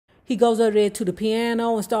He goes over there to the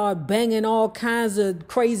piano and starts banging all kinds of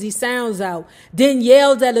crazy sounds out. Then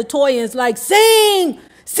yells at LaToya and is like, sing!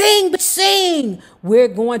 Sing, bitch, sing! We're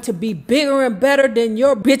going to be bigger and better than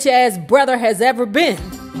your bitch ass brother has ever been.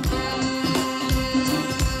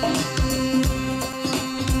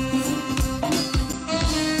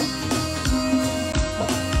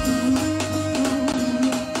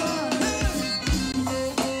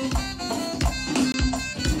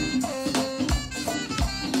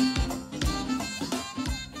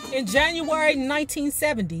 In January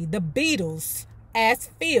 1970, the Beatles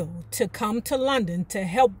asked Phil to come to London to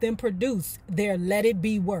help them produce their Let It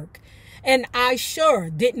Be work. And I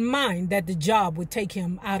sure didn't mind that the job would take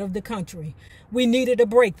him out of the country. We needed a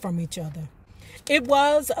break from each other. It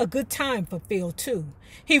was a good time for Phil, too.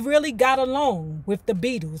 He really got along with the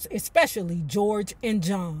Beatles, especially George and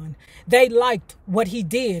John. They liked what he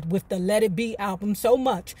did with the Let It Be album so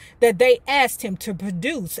much that they asked him to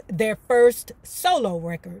produce their first solo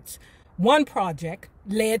records. One project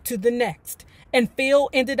led to the next, and Phil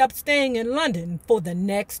ended up staying in London for the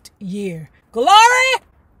next year. Glory!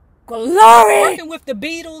 Glory! Working with the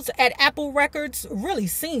Beatles at Apple Records really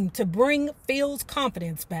seemed to bring Phil's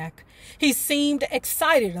confidence back. He seemed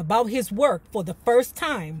excited about his work for the first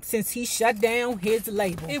time since he shut down his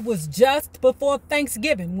label. It was just before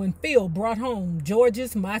Thanksgiving when Phil brought home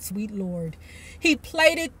George's My Sweet Lord. He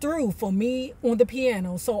played it through for me on the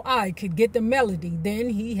piano so I could get the melody.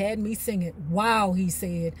 Then he had me sing it. Wow, he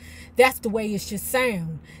said, that's the way it should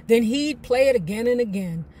sound. Then he'd play it again and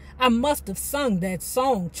again. I must have sung that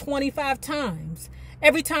song 25 times.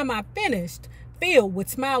 Every time I finished, Phil would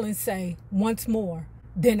smile and say, once more.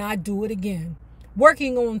 Then I'd do it again.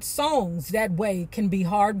 Working on songs that way can be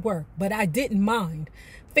hard work, but I didn't mind.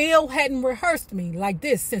 Phil hadn't rehearsed me like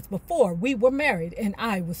this since before we were married, and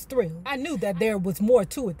I was thrilled. I knew that there was more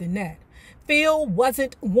to it than that. Phil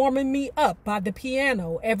wasn't warming me up by the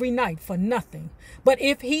piano every night for nothing. But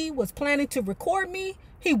if he was planning to record me,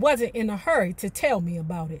 he wasn't in a hurry to tell me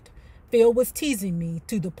about it. Phil was teasing me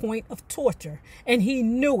to the point of torture, and he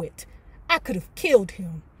knew it. I could have killed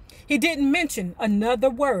him. He didn't mention another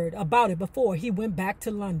word about it before he went back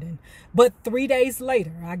to London. But 3 days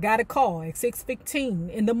later, I got a call at 6:15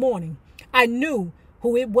 in the morning. I knew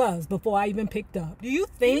who it was before I even picked up. Do you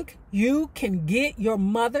think you can get your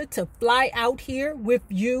mother to fly out here with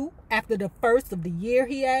you after the first of the year,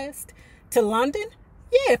 he asked? To London?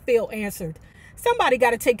 Yeah, Phil answered. Somebody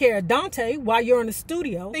got to take care of Dante while you're in the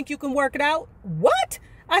studio. Think you can work it out? What?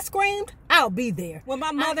 I screamed. I'll be there. When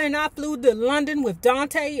my mother and I flew to London with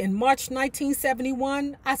Dante in March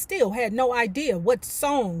 1971, I still had no idea what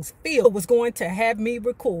songs Phil was going to have me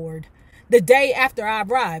record. The day after I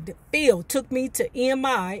arrived, Phil took me to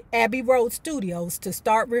EMI Abbey Road Studios to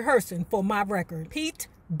start rehearsing for my record. Pete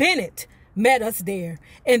Bennett met us there,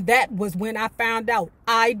 and that was when I found out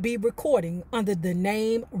I'd be recording under the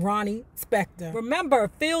name Ronnie Spector. Remember,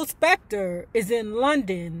 Phil Spector is in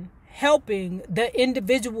London helping the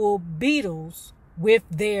individual Beatles with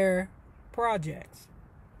their projects.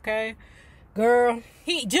 Okay? Girl,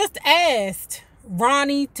 he just asked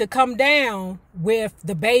Ronnie to come down with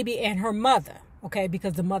the baby and her mother. Okay?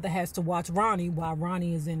 Because the mother has to watch Ronnie while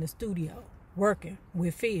Ronnie is in the studio working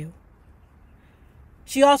with Phil.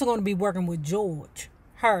 She also going to be working with George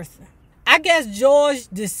Harrison. I guess George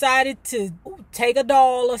decided to take a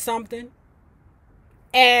doll or something.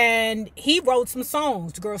 And he wrote some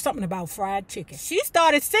songs, girl, something about fried chicken. She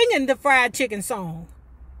started singing the fried chicken song.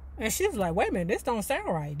 And she was like, wait a minute, this don't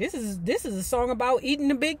sound right. This is a song about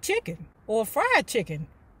eating a big chicken or fried chicken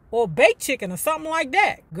or baked chicken or something like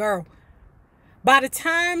that. Girl, by the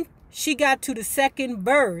time she got to the second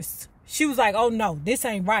verse, she was like, oh no, this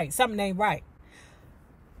ain't right. Something ain't right.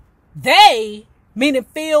 They, meaning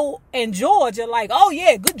Phil and George, are like, oh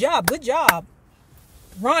yeah, good job, good job.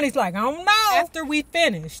 Ronnie's like, I don't know. After we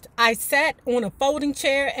finished, I sat on a folding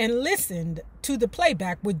chair and listened to the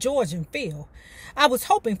playback with George and Phil. I was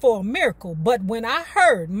hoping for a miracle, but when I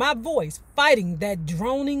heard my voice fighting that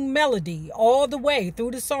droning melody all the way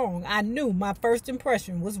through the song, I knew my first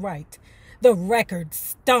impression was right. The record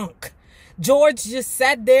stunk. George just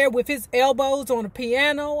sat there with his elbows on the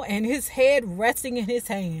piano and his head resting in his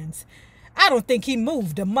hands. I don't think he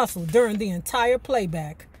moved a muscle during the entire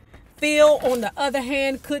playback. Phil, on the other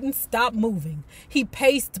hand, couldn't stop moving. He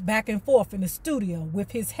paced back and forth in the studio with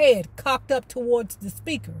his head cocked up towards the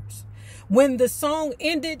speakers. When the song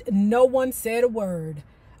ended, no one said a word.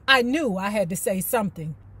 I knew I had to say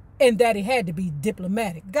something, and that it had to be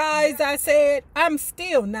diplomatic. Guys, I said, I'm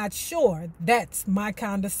still not sure that's my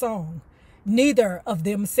kind of song. Neither of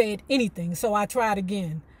them said anything, so I tried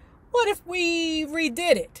again. What if we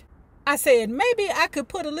redid it? I said, maybe I could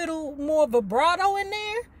put a little more vibrato in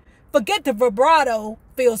there. Forget the vibrato,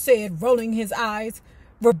 Phil said, rolling his eyes.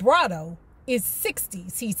 Vibrato is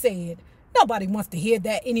 60s, he said. Nobody wants to hear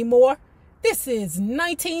that anymore. This is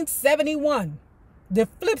 1971. The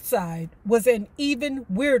flip side was an even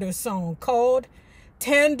weirder song called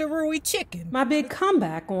Tandoori Chicken. My big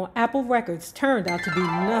comeback on Apple Records turned out to be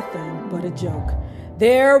nothing but a joke.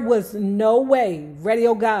 There was no way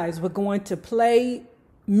radio guys were going to play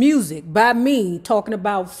music by me talking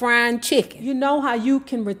about frying chicken. You know how you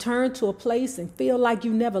can return to a place and feel like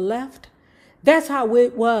you never left? That's how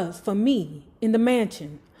it was for me in the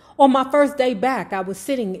mansion. On my first day back, I was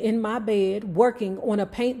sitting in my bed working on a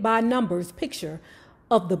paint by numbers picture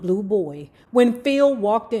of the blue boy when Phil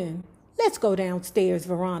walked in. "Let's go downstairs,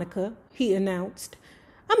 Veronica," he announced.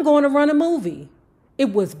 "I'm going to run a movie."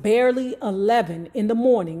 It was barely 11 in the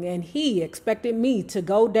morning, and he expected me to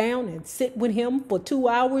go down and sit with him for 2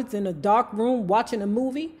 hours in a dark room watching a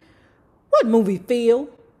movie. What movie, Phil?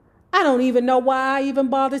 I don't even know why I even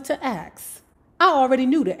bothered to ask. I already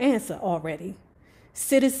knew the answer already.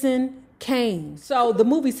 Citizen Kane. So the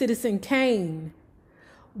movie Citizen Kane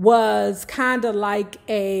was kind of like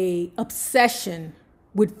a obsession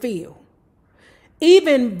with Phil.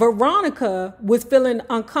 Even Veronica was feeling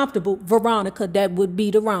uncomfortable. Veronica, that would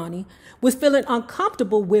be the Ronnie, was feeling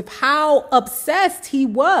uncomfortable with how obsessed he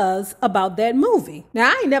was about that movie.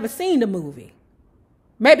 Now, I ain't never seen the movie.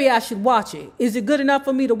 Maybe I should watch it. Is it good enough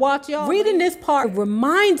for me to watch, y'all? Reading this part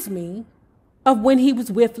reminds me of when he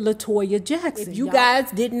was with LaToya Jackson. If you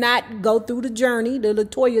guys did not go through the journey, the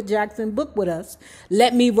LaToya Jackson book with us,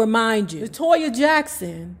 let me remind you. LaToya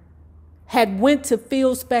Jackson had went to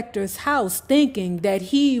Phil Spector's house thinking that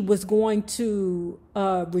he was going to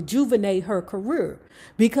rejuvenate her career.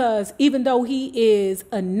 Because even though he is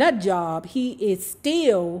a nut job, he is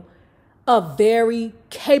still a very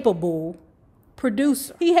capable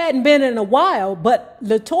producer. He hadn't been in a while, but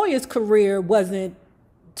LaToya's career wasn't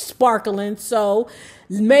sparkling, so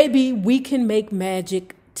maybe we can make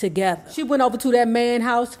magic together. She went over to that man's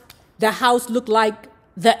house. The house looked like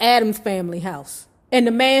the Addams Family house. And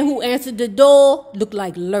the man who answered the door looked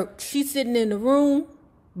like Lurch. She's sitting in the room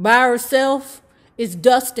by herself. It's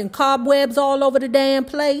dust and cobwebs all over the damn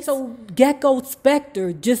place. So Gecko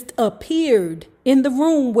Spector just appeared in the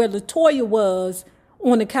room where LaToya was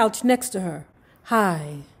on the couch next to her.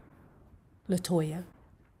 "Hi, LaToya.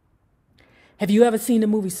 Have you ever seen the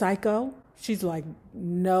movie Psycho?" She's like,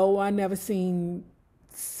 "No, I never seen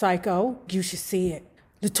Psycho." "You should see it."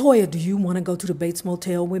 "LaToya, do you want to go to the Bates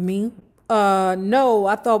Motel with me?" No,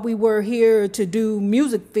 I thought we were here to do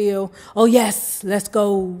music, Phil." "Oh, yes, let's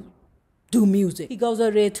go do music." He goes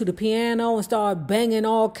over there to the piano and starts banging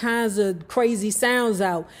all kinds of crazy sounds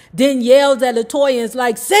out. Then yells at LaToya and is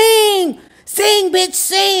like, "Sing! Sing, bitch,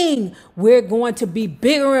 sing! We're going to be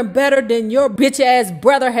bigger and better than your bitch-ass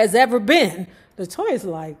brother has ever been." LaToya's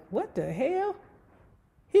like, "What the hell?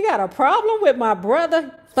 He got a problem with my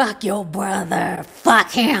brother?" "Fuck your brother.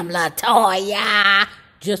 Fuck him, LaToya."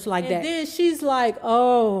 Just like that. And then she's like,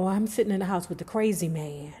 "Oh, I'm sitting in the house with the crazy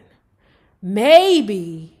man.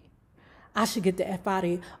 Maybe I should get the F out of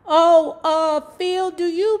here." "Oh, Phil, do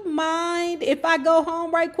you mind if I go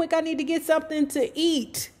home right quick? I need to get something to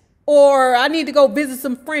eat. Or I need to go visit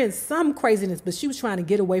some friends." Some craziness, but she was trying to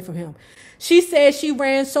get away from him. She said she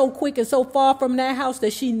ran so quick and so far from that house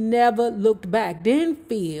that she never looked back. Then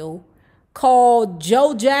Phil called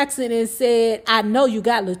Joe Jackson and said, "I know you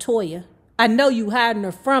got LaToya. I know you hiding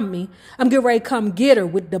her from me. I'm getting ready to come get her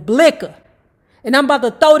with the blicker. And I'm about to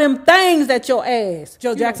throw them things at your ass."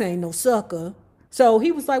 Joe Jackson ain't no sucker. So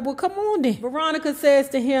he was like, "Well, come on then." Veronica says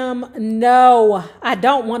to him, "No, I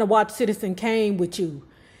don't want to watch Citizen Kane with you."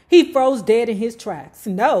 He froze dead in his tracks.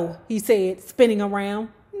 "No," he said, spinning around.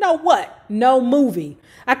 "No what?" "No movie."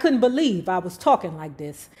 I couldn't believe I was talking like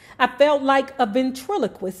this. I felt like a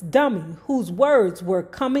ventriloquist dummy whose words were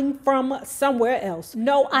coming from somewhere else.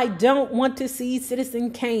 "No, I don't want to see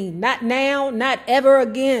Citizen Kane. Not now, not ever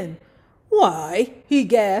again." "Why?" he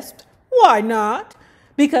gasped. "Why not?"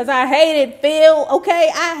 "Because I hate it, Phil. Okay,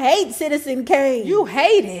 I hate Citizen Kane." "You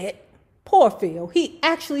hate it?" Poor Phil. He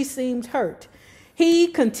actually seemed hurt. He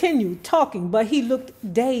continued talking, but he looked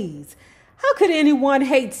dazed. How could anyone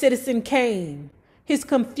hate Citizen Kane? His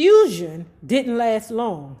confusion didn't last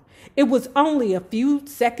long. It was only a few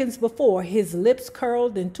seconds before his lips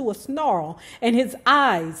curled into a snarl and his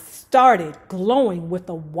eyes started glowing with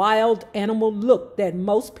a wild animal look that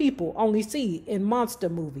most people only see in monster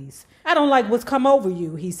movies. "I don't like what's come over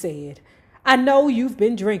you," he said. "I know you've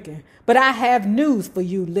been drinking, but I have news for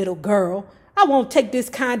you, little girl. I won't take this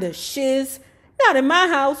kind of shiz. Not in my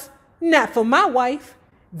house. Not for my wife."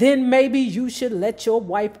 then maybe you should let your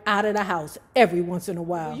wife out of the house every once in a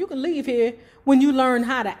while. You can leave here when you learn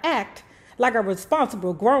how to act like a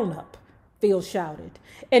responsible grown-up, Phil shouted.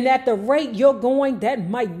 And at the rate you're going, that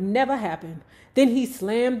might never happen. Then he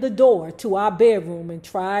slammed the door to our bedroom and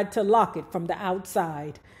tried to lock it from the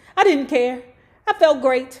outside. I didn't care. I felt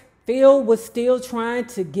great. Phil was still trying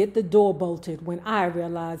to get the door bolted when I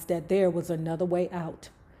realized that there was another way out.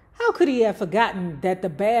 How could he have forgotten that the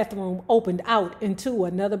bathroom opened out into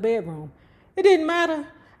another bedroom? It didn't matter.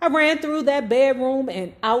 I ran through that bedroom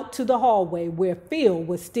and out to the hallway where Phil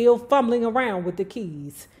was still fumbling around with the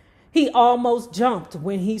keys. He almost jumped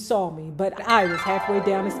when he saw me, but I was halfway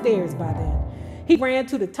down the stairs by then. He ran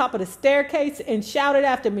to the top of the staircase and shouted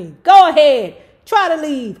after me, "Go ahead, try to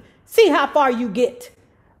leave. See how far you get."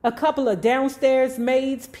 A couple of downstairs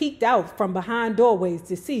maids peeked out from behind doorways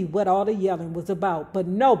to see what all the yelling was about, but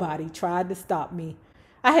nobody tried to stop me.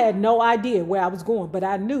 I had no idea where I was going, but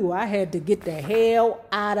I knew I had to get the hell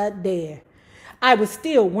out of there. I was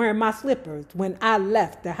still wearing my slippers when I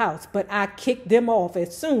left the house, but I kicked them off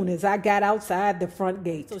as soon as I got outside the front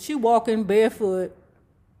gate. So she walking barefoot,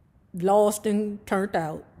 lost and turned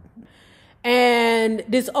out. And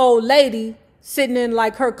this old lady sitting in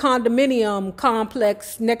like her condominium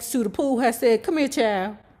complex next to the pool has said, "Come here,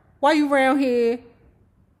 child. Why you around here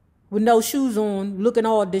with no shoes on, looking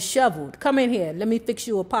all disheveled? Come in here. Let me fix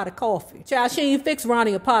you a pot of coffee." Child, she ain't fix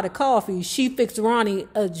Ronnie a pot of coffee. She fixed Ronnie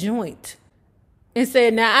a joint. And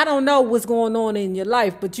said, "Now, I don't know what's going on in your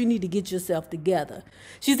life, but you need to get yourself together."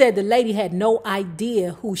 She said the lady had no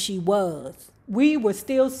idea who she was. We were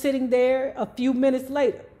still sitting there a few minutes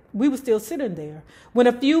later. When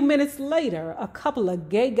a few minutes later, a couple of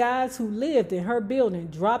gay guys who lived in her building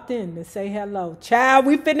dropped in to say hello. "Child,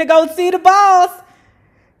 we finna go see the boss,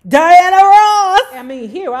 Diana Ross." I mean,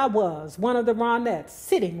 here I was, one of the Ronettes,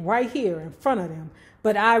 sitting right here in front of them,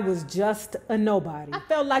 but I was just a nobody. I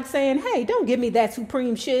felt like saying, "Hey, don't give me that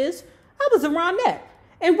supreme shiz. I was a Ronette,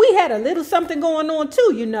 and we had a little something going on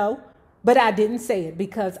too, you know." But I didn't say it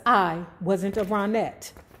because I wasn't a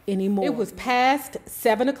Ronette anymore. It was past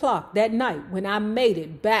 7 o'clock that night when I made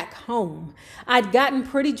it back home. I'd gotten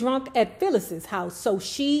pretty drunk at Phyllis's house, so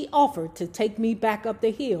she offered to take me back up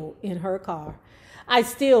the hill in her car. I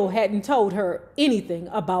still hadn't told her anything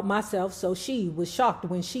about myself, so she was shocked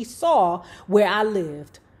when she saw where I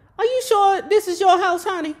lived. "Are you sure this is your house,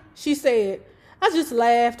 honey?" she said. I just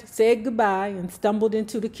laughed, said goodbye, and stumbled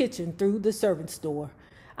into the kitchen through the servant's door.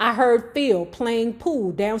 I heard Phil playing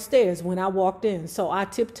pool downstairs when I walked in, so I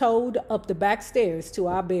tiptoed up the back stairs to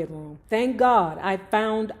our bedroom. Thank God I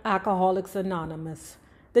found Alcoholics Anonymous.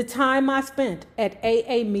 The time I spent at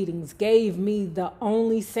AA meetings gave me the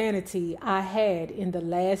only sanity I had in the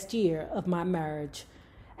last year of my marriage.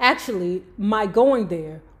 Actually, my going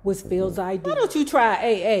there was Phil's idea. "Why don't you try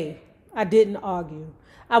AA?" I didn't argue.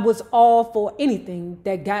 I was all for anything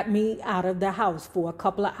that got me out of the house for a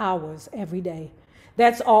couple of hours every day.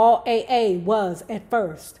 That's all AA was at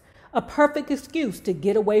first. A perfect excuse to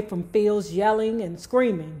get away from Phil's yelling and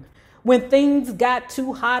screaming. When things got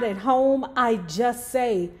too hot at home, I'd just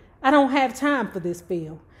say, "I don't have time for this,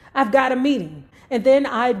 Phil. I've got a meeting." And then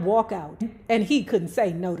I'd walk out, and he couldn't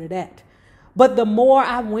say no to that. But the more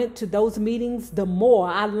I went to those meetings, the more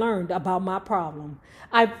I learned about my problem.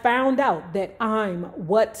 I found out that I'm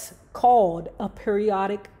what's called a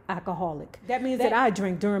periodic alcoholic. That means that I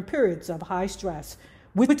drink during periods of high stress,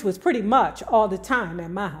 which was pretty much all the time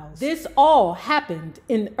at my house. This all happened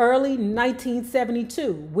in early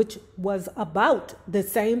 1972, which was about the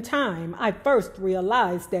same time I first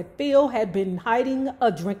realized that Phil had been hiding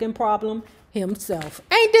a drinking problem himself.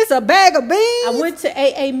 Ain't this a bag of beans? I went to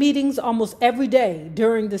AA meetings almost every day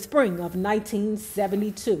during the spring of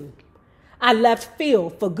 1972. I left Phil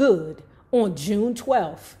for good on June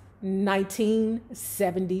 12th,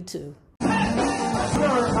 1972. I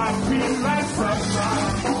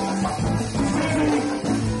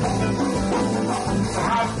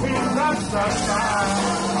feel like